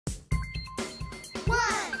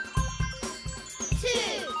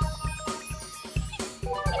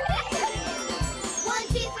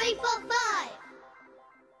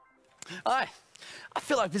I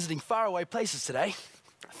feel like visiting faraway places today.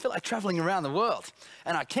 I feel like traveling around the world.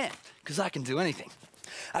 And I can, because I can do anything.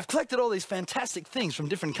 I've collected all these fantastic things from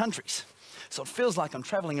different countries. So it feels like I'm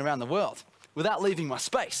traveling around the world without leaving my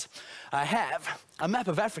space. I have a map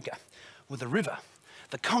of Africa with a river,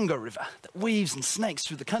 the Congo River, that weaves and snakes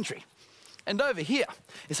through the country. And over here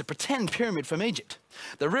is a pretend pyramid from Egypt.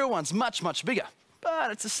 The real one's much, much bigger,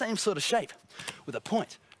 but it's the same sort of shape, with a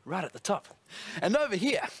point right at the top. And over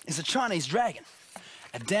here is a Chinese dragon,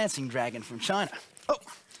 a dancing dragon from China. Oh,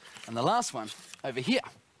 and the last one over here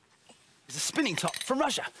is a spinning top from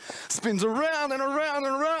Russia. Spins around and around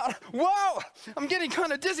and around. Whoa, I'm getting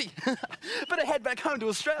kind of dizzy. Better head back home to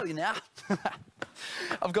Australia now.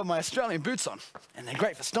 I've got my Australian boots on, and they're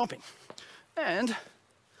great for stomping. And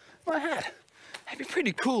my hat. It'd be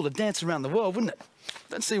pretty cool to dance around the world, wouldn't it?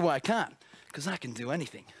 Don't see why I can't, because I can do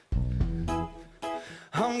anything.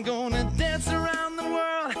 I'm gonna dance around the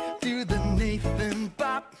world, do the Nathan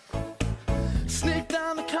Bop. Sneak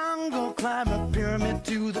down the Congo, climb a pyramid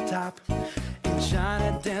to the top. In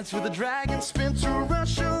China, dance with a dragon, spin through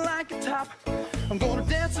Russia like a top. I'm gonna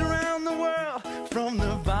dance around the world, from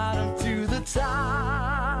the bottom to the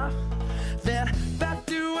top. Then back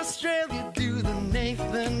to Australia, do the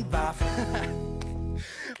Nathan Bop.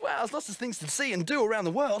 Wow, there's lots of things to see and do around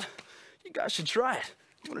the world. You guys should try it.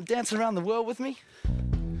 You wanna dance around the world with me?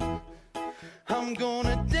 I'm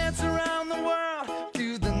gonna dance around the world,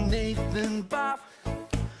 do the Nathan Bop.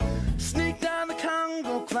 Sneak down the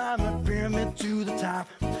Congo, climb a pyramid to the top.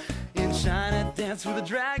 In China, dance with a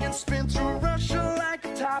dragon, spin through Russia like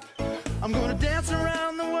a top. I'm gonna dance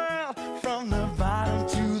around the world, from the bottom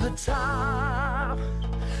to the top.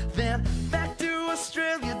 Then back to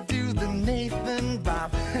Australia, do the Nathan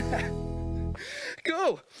Bop.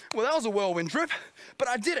 Cool. Well, that was a whirlwind trip, but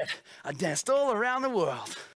I did it. I danced all around the world.